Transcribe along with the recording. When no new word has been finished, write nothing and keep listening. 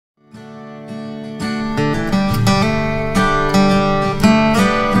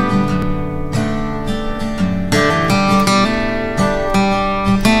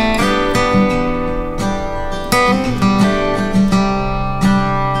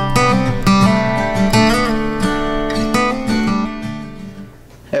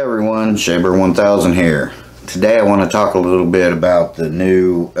everyone, Shaber 1000 here. Today I want to talk a little bit about the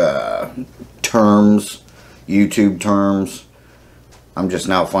new terms, YouTube terms. I'm just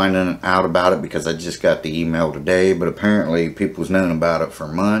now finding out about it because I just got the email today, but apparently people's known about it for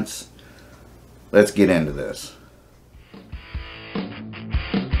months. Let's get into this.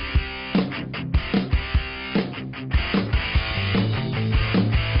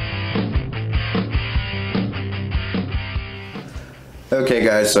 Okay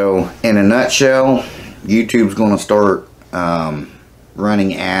guys, so in a nutshell, YouTube's going to start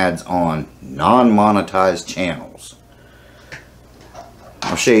running ads on non-monetized channels.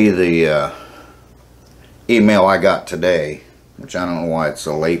 I'll show you the email I got today, which I don't know why it's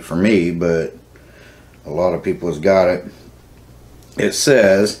so late for me, but a lot of people has got it. It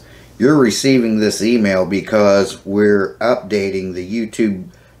says, you're receiving this email because we're updating the YouTube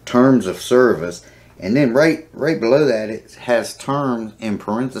terms of service. And then right below that, it has terms in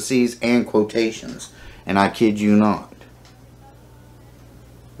parentheses and quotations. And I kid you not.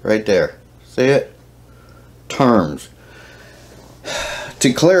 Right there. See it? Terms.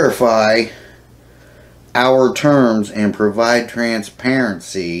 To clarify our terms and provide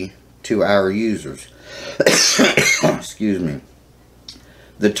transparency to our users. Excuse me.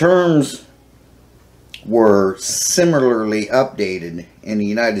 The terms were similarly updated in the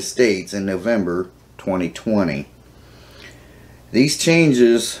United States in November 2020. These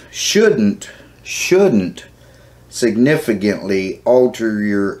changes shouldn't significantly alter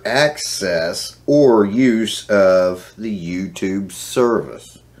your access or use of the YouTube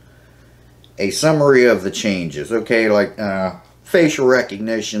service. A summary of the changes, okay, like facial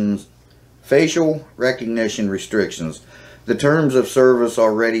recognition restrictions. The terms of service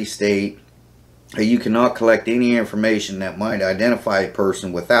already state that you cannot collect any information that might identify a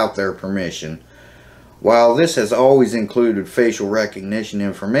person without their permission. While this has always included facial recognition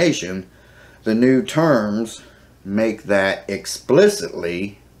information, the new terms make that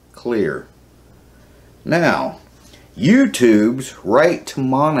explicitly clear. Now, YouTube's right to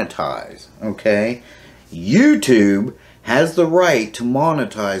monetize, okay? YouTube has the right to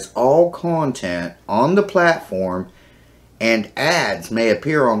monetize all content on the platform, and ads may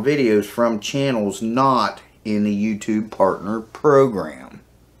appear on videos from channels not in the YouTube Partner Program,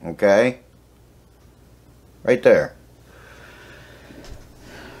 okay? Right there.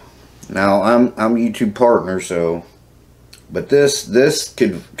 Now I'm YouTube partner, so but this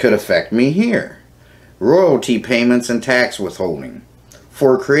could affect me here. Royalty payments and tax withholding.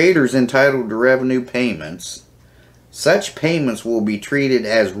 For creators entitled to revenue payments, such payments will be treated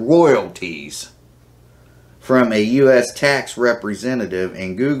as royalties from a U.S. tax representative,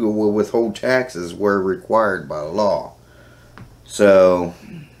 and Google will withhold taxes where required by law. So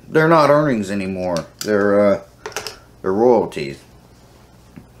they're not earnings anymore. They're royalties.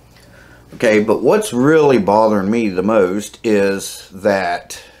 Okay, but what's really bothering me the most is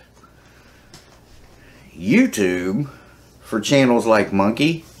that YouTube, for channels like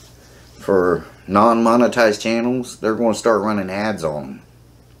Monkey, for non-monetized channels, they're going to start running ads on them.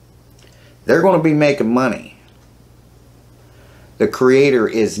 They're going to be making money. The creator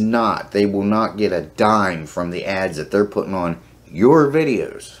is not. They will not get a dime from the ads that they're putting on your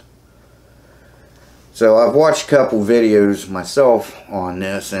videos. So I've watched a couple videos myself on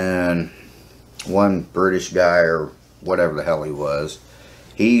this, and one British guy, or whatever the hell he was,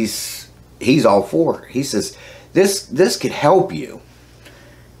 he's all for it. He says this could help you.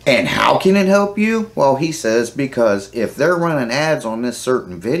 And how can it help you? Well, he says because if they're running ads on this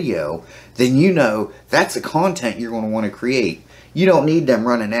certain video, then you know that's the content you're going to want to create. You don't need them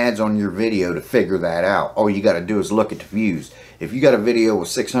running ads on your video to figure that out. All you got to do is look at the views. If you got a video with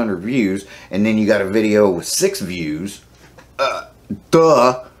 600 views and then you got a video with 6 views,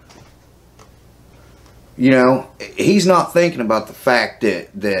 you know, he's not thinking about the fact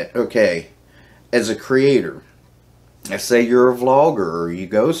that okay, as a creator, let's say you're a vlogger, or you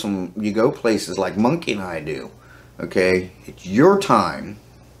go places like Monkey and I do. Okay, it's your time.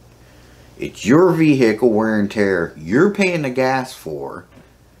 It's your vehicle wear and tear. You're paying the gas for.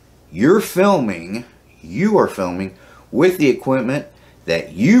 You're filming. You are filming with the equipment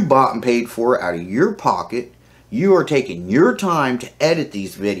that you bought and paid for out of your pocket. You are taking your time to edit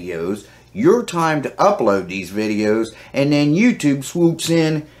these videos, your time to upload these videos, and then YouTube swoops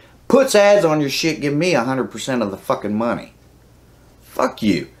in, puts ads on your shit, give me 100% of the fucking money. Fuck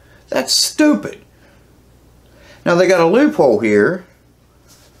you. That's stupid. Now they got a loophole here.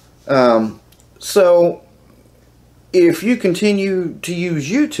 So if you continue to use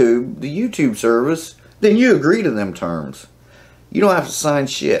YouTube, the YouTube service, then you agree to them terms. You don't have to sign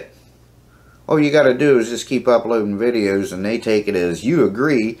shit. All you got to do is just keep uploading videos, and they take it as you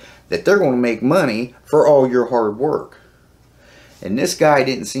agree that they're going to make money for all your hard work. And this guy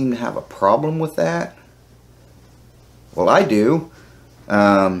didn't seem to have a problem with that. Well, I do.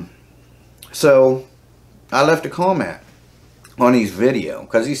 So I left a comment on his video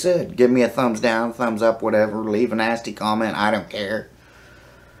because he said, give me a thumbs down, thumbs up, whatever. Leave a nasty comment. I don't care.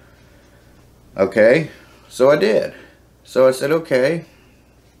 Okay. So I did. So I said, okay.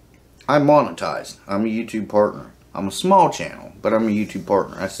 I'm monetized. I'm a YouTube partner. I'm a small channel, but I'm a YouTube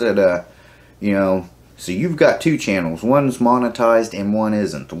partner. I said, you know, so you've got two channels. One's monetized and one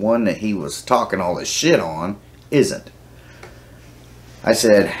isn't. The one that he was talking all this shit on isn't. I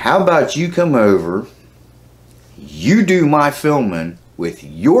said, how about you come over, you do my filming with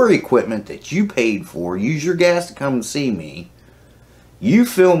your equipment that you paid for, use your gas to come and see me, you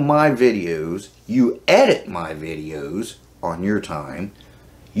film my videos, you edit my videos on your time,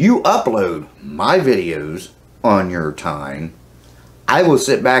 you upload my videos on your time, I will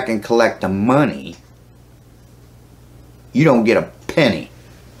sit back and collect the money. You don't get a penny.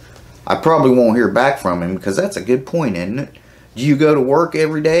 I probably won't hear back from him because that's a good point, isn't it? Do you go to work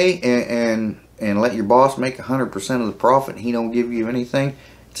every day and let your boss make 100% of the profit and he don't give you anything?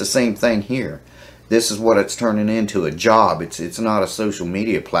 It's the same thing here. This is what it's turning into, a job. It's not a social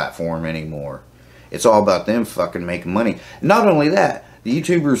media platform anymore. It's all about them fucking making money. Not only that, the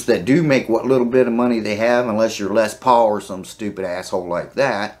YouTubers that do make what little bit of money they have, unless you're Les Paul or some stupid asshole like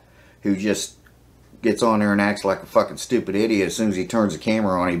that, who just gets on there and acts like a fucking stupid idiot. As soon as he turns the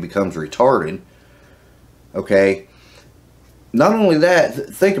camera on, he becomes retarded. Okay? Not only that,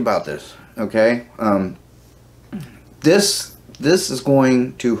 think about this. Okay? This is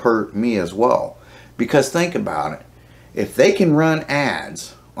going to hurt me as well. Because think about it. If they can run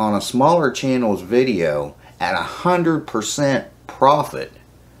ads on a smaller channel's video at 100% profit,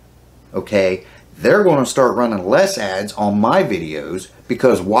 okay, they're going to start running less ads on my videos,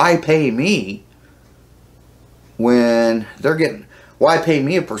 because why pay me when they're getting, why pay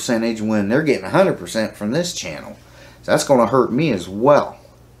me a percentage when they're getting 100% from this channel? So that's going to hurt me as well.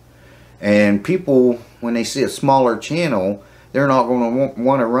 And people, when they see a smaller channel, they're not going to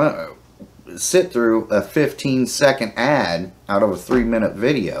want to sit through a 15-second ad out of a 3-minute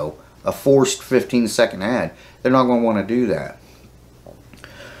video, a forced 15-second ad. They're not going to want to do that.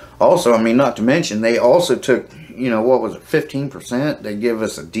 Also, I mean, not to mention, they also took, you know, what was it, 15%? They give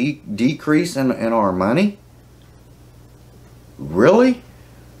us a decrease in our money? Really?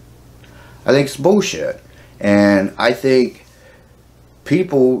 I think it's bullshit. And I think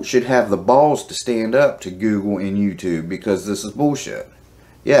people should have the balls to stand up to Google and YouTube, because this is bullshit.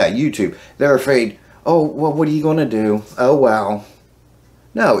 Yeah, YouTube. They're afraid, oh, well, what are you going to do? Oh, well.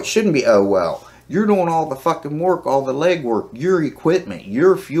 No, it shouldn't be, oh, well. You're doing all the fucking work, all the legwork, your equipment,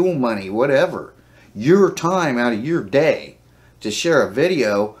 your fuel money, whatever. Your time out of your day to share a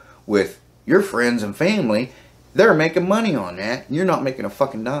video with your friends and family. They're making money on that. You're not making a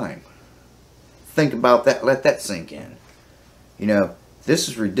fucking dime. Think about that. Let that sink in. You know, this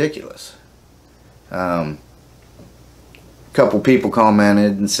is ridiculous. Couple people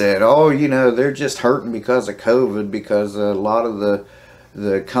commented and said, oh, you know, they're just hurting because of COVID, because a lot of the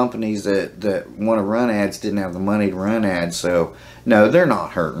companies that want to run ads didn't have the money to run ads. So no, they're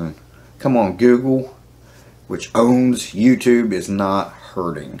not hurting. Come on, Google, which owns YouTube, is not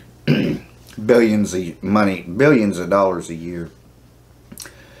hurting. Billions of dollars a year.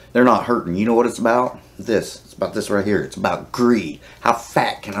 They're not hurting. You know what it's about? This. It's about this right here. It's about greed. How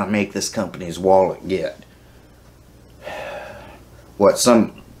fat can I make this company's wallet get? What,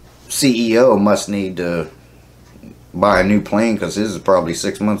 some CEO must need to buy a new plane, because his is probably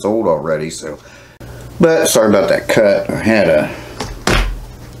 6 months old already. So, but sorry about that cut. I had a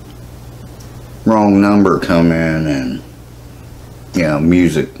wrong number come in, and you know,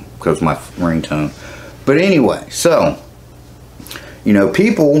 music, because my ringtone. But anyway, so you know,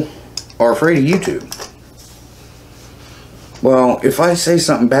 people are afraid of YouTube. Well, if I say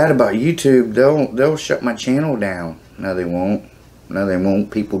something bad about YouTube, they'll shut my channel down. No, they won't. No, they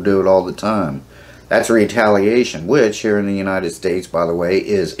won't. People do it all the time. That's retaliation, which here in the United States, by the way,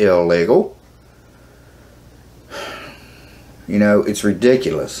 is illegal. You know, it's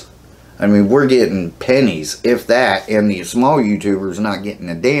ridiculous. I mean, we're getting pennies, if that, and the small YouTubers not getting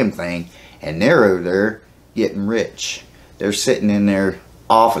a damn thing, and they're over there getting rich. They're sitting in their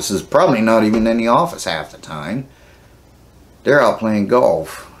offices, probably not even in the office half the time. They're out playing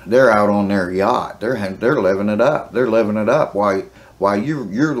golf. They're out on their yacht. They're living it up. They're living it up. While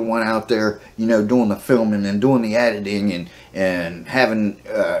you're the one out there, you know, doing the filming and doing the editing and having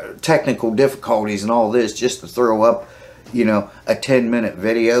technical difficulties and all this just to throw up, you know, a 10-minute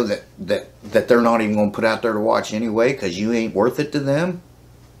video that they're not even going to put out there to watch anyway because you ain't worth it to them.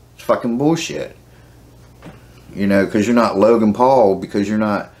 It's fucking bullshit. You know, because you're not Logan Paul, because you're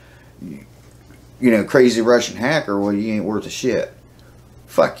not, you know, crazy Russian hacker, well, you ain't worth a shit.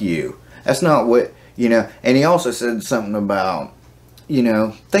 Fuck you. That's not what, you know. And he also said something about, you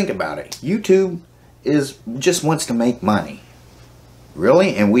know, think about it. YouTube just wants to make money.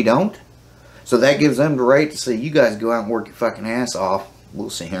 Really? And we don't? So that gives them the right to say, you guys go out and work your fucking ass off. We'll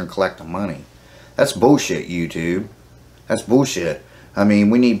sit here and collect the money. That's bullshit, YouTube. That's bullshit. I mean,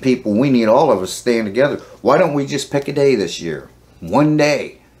 we need people, we need all of us to stand together. Why don't we just pick a day this year? One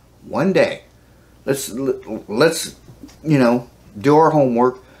day. One day. Let's you know, do our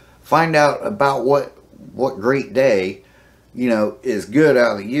homework. Find out about what great day, you know, is good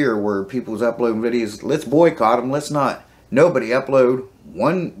out of the year where people's uploading videos. Let's boycott them. Let's not, nobody upload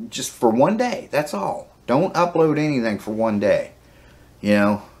one, just for one day. That's all. Don't upload anything for one day. You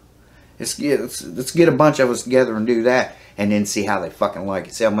know, let's get a bunch of us together and do that. And then see how they fucking like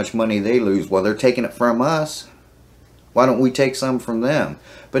it. See how much money they lose. Well, they're taking it from us. Why don't we take some from them?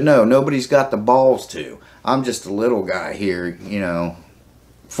 But no, nobody's got the balls to. I'm just a little guy here, you know,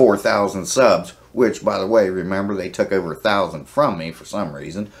 4,000 subs. Which, by the way, remember, they took over 1,000 from me for some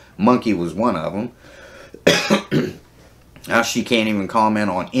reason. Monkey was one of them. Now she can't even comment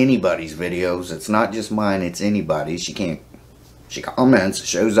on anybody's videos. It's not just mine, it's anybody's. She can't. She comments, it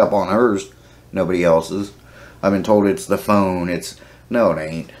shows up on hers, nobody else's. I've been told it's the phone. No, it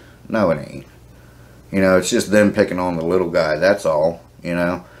ain't. No, it ain't. You know, it's just them picking on the little guy. That's all. You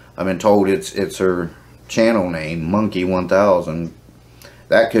know, I've been told it's her channel name, Monkey 1000.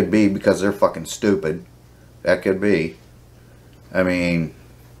 That could be because they're fucking stupid. That could be. I mean,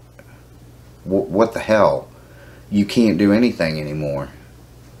 what the hell? You can't do anything anymore.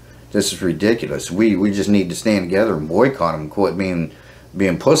 This is ridiculous. We just need to stand together and boycott them. Quit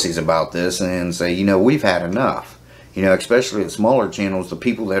being pussies about this and say, you know, we've had enough. You know, especially the smaller channels, the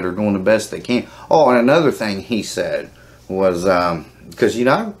people that are doing the best they can. Oh, and another thing he said was, because, you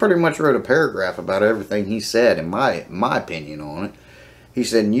know, I pretty much wrote a paragraph about everything he said, in my opinion on it. He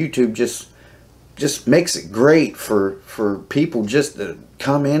said YouTube just makes it great for people just to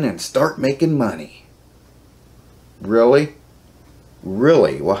come in and start making money. Really?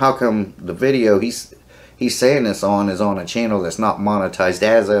 Really? Well, how come the video he's saying this on is on a channel that's not monetized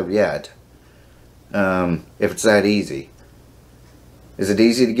as of yet? If it's that easy. Is it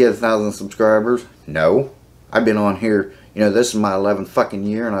easy to get 1,000 subscribers? No. I've been on here, you know, this is my 11th fucking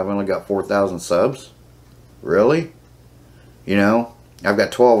year and I've only got 4,000 subs. Really? You know, I've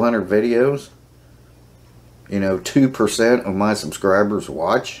got 1,200 videos. You know, 2% of my subscribers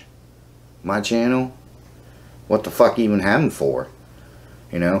watch my channel. What the fuck even happened for?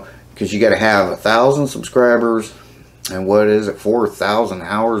 You know, because you got to have 1,000 subscribers and what is it, 4,000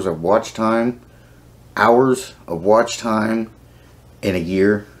 hours of watch time? Hours of watch time in a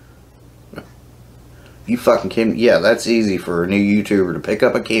year? You fucking kidding? Yeah, that's easy for a new YouTuber to pick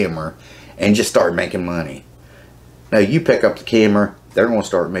up a camera and just start making money. Now you pick up the camera, they're going to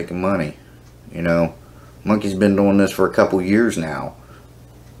start making money. You know, Monkey's been doing this for a couple years now.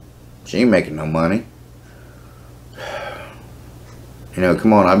 She ain't making no money. You know,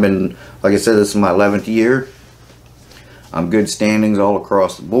 come on, I've been, like I said, this is my 11th year. I'm good standings all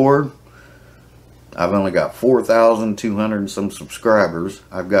across the board. I've only got 4,200 and some subscribers.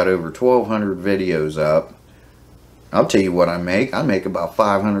 I've got over 1,200 videos up. I'll tell you what I make. I make about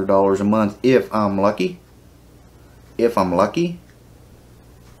 $500 a month if I'm lucky. If I'm lucky.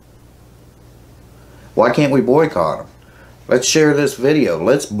 Why can't we boycott them? Let's share this video.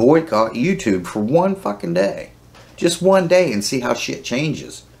 Let's boycott YouTube for one fucking day. Just one day and see how shit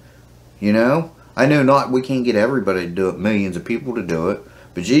changes. You know? I know we can't get everybody to do it, millions of people to do it.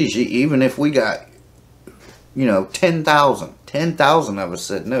 But geez, even if we got, you know, 10,000 of us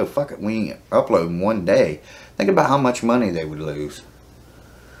said, no, fuck it, we ain't uploading one day. Think about how much money they would lose.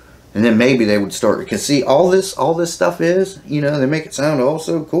 And then maybe they would start, because see, all this stuff is, you know, they make it sound all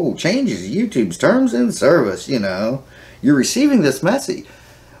so cool. Changes YouTube's terms and service, you know. You're receiving this message.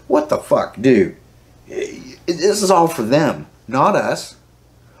 What the fuck, dude? This is all for them, not us.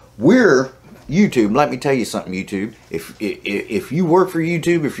 We're YouTube. Let me tell you something, YouTube. If you work for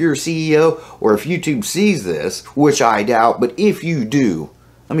YouTube, if you're a CEO, or if YouTube sees this, which I doubt, but if you do,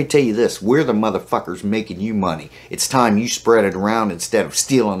 let me tell you this. We're the motherfuckers making you money. It's time you spread it around instead of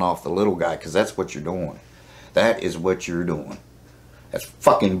stealing off the little guy, because that's what you're doing. That is what you're doing. That's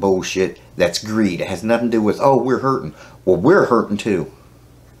fucking bullshit. That's greed. It has nothing to do with, oh, we're hurting. Well, we're hurting too.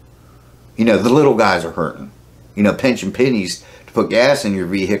 You know, the little guys are hurting. You know, pinching pennies to put gas in your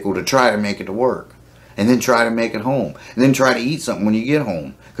vehicle to try to make it to work. and then try to make it home, and then try to eat something when you get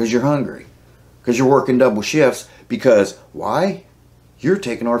home because you're hungry, because you're working double shifts. Because why? You're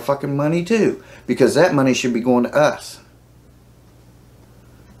taking our fucking money too, because that money should be going to us.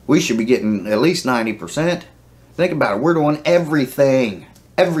 We should be getting at least 90%. Think about it. We're doing everything.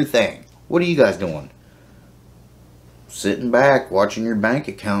 Everything. What are you guys doing? Sitting back, watching your bank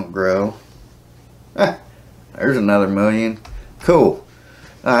account grow. There's another million. Cool.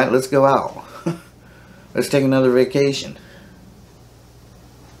 Alright, let's go out. Let's take another vacation.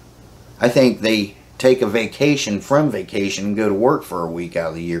 I think they take a vacation from vacation and go to work for a week out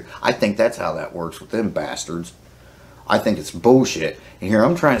of the year. I think that's how that works with them bastards. I think it's bullshit. And here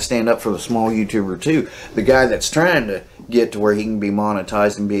I'm trying to stand up for the small YouTuber too. The guy that's trying to get to where he can be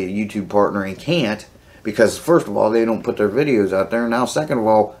monetized and be a YouTube partner and can't. Because first of all, they don't put their videos out there. Now second of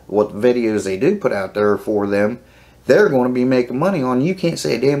all, what videos they do put out there for them, they're going to be making money on. You can't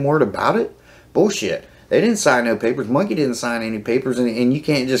say a damn word about it. Bullshit. They didn't sign no papers. Monkey didn't sign any papers. And you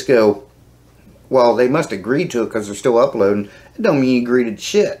can't just go, well, they must agree to it because they're still uploading. It don't mean you agree to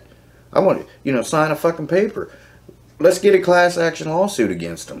shit. I want to, sign a fucking paper. Let's get a class action lawsuit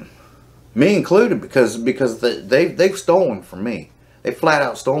against them. Me included, because they've stolen from me. They flat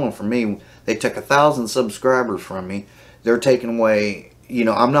out stolen from me. They took 1,000 subscribers from me. They're taking away,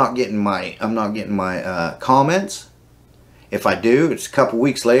 I'm not getting my comments. If I do, it's a couple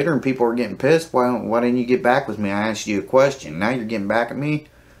weeks later and people are getting pissed. Why didn't you get back with me? I asked you a question. Now you're getting back at me?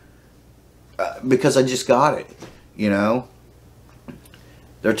 Because I just got it,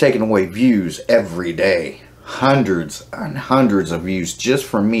 They're taking away views every day. Hundreds and hundreds of views just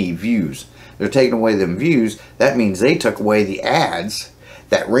from me, views. They're taking away them views. That means they took away the ads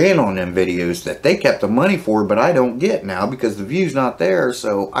that ran on them videos that they kept the money for, but I don't get now because the view's not there,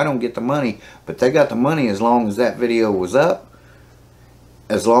 so I don't get the money. But they got the money as long as that video was up.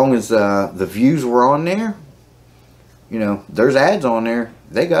 As long as the views were on there. There's ads on there.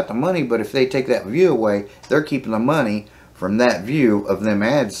 They got the money, but if they take that view away, they're keeping the money from that view of them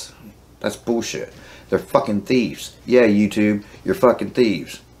ads. That's bullshit. They're fucking thieves. Yeah, YouTube, you're fucking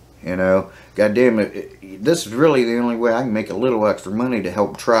thieves. God damn it. This is really the only way I can make a little extra money to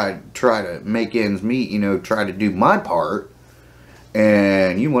help try to make ends meet, try to do my part.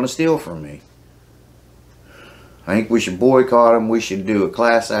 And you want to steal from me. I think we should boycott them. We should do a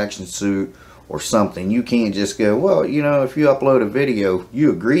class action suit or something. You can't just go, well, if you upload a video,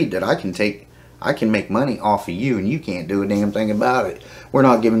 you agreed that I can make money off of you and you can't do a damn thing about it. We're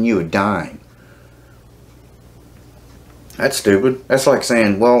not giving you a dime. That's stupid. That's like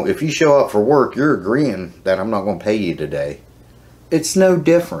saying, well, if you show up for work, you're agreeing that I'm not going to pay you today. It's no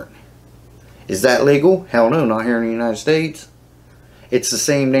different. Is that legal? Hell no, not here in the United States. It's the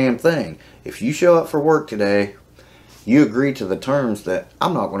same damn thing. If you show up for work today, you agree to the terms that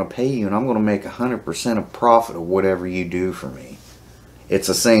I'm not going to pay you and I'm going to make 100% of profit of whatever you do for me. It's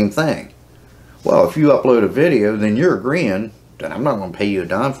the same thing. Well, if you upload a video, then you're agreeing that I'm not going to pay you a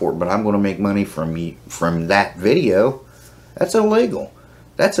dime for it, but I'm going to make money from that video. That's illegal.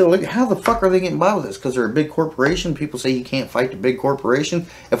 That's illegal. How the fuck are they getting by with this? Because they're a big corporation? People say you can't fight the big corporation.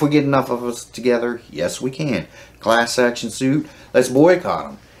 If we get enough of us together, yes we can. Class action suit. Let's boycott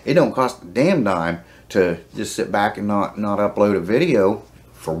them. It don't cost a damn dime to just sit back and not upload a video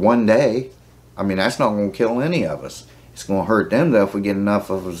for one day. I mean, that's not going to kill any of us. It's going to hurt them though if we get enough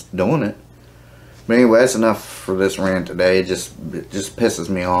of us doing it. But anyway, that's enough for this rant today. It just pisses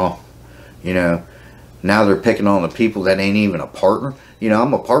me off. Now they're picking on the people that ain't even a partner.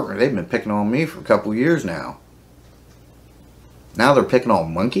 I'm a partner. They've been picking on me for a couple years now. Now they're picking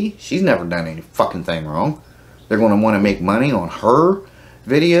on Monkey. She's never done any fucking thing wrong. They're going to want to make money on her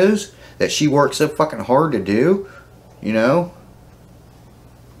videos that she works so fucking hard to do. And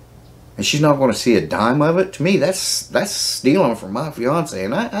she's not going to see a dime of it. To me, that's stealing from my fiance.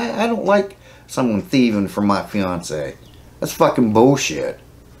 And I don't like someone thieving from my fiance. That's fucking bullshit.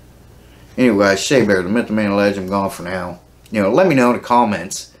 Anyway, Shea Bear, the Myth, the Man, Legend, I'm gone for now. Let me know in the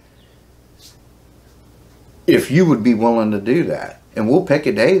comments if you would be willing to do that. And we'll pick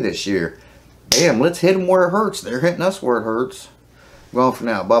a day this year. Damn, let's hit them where it hurts. They're hitting us where it hurts. I'm gone for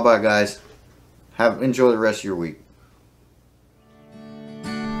now. Bye-bye, guys. Enjoy the rest of your week.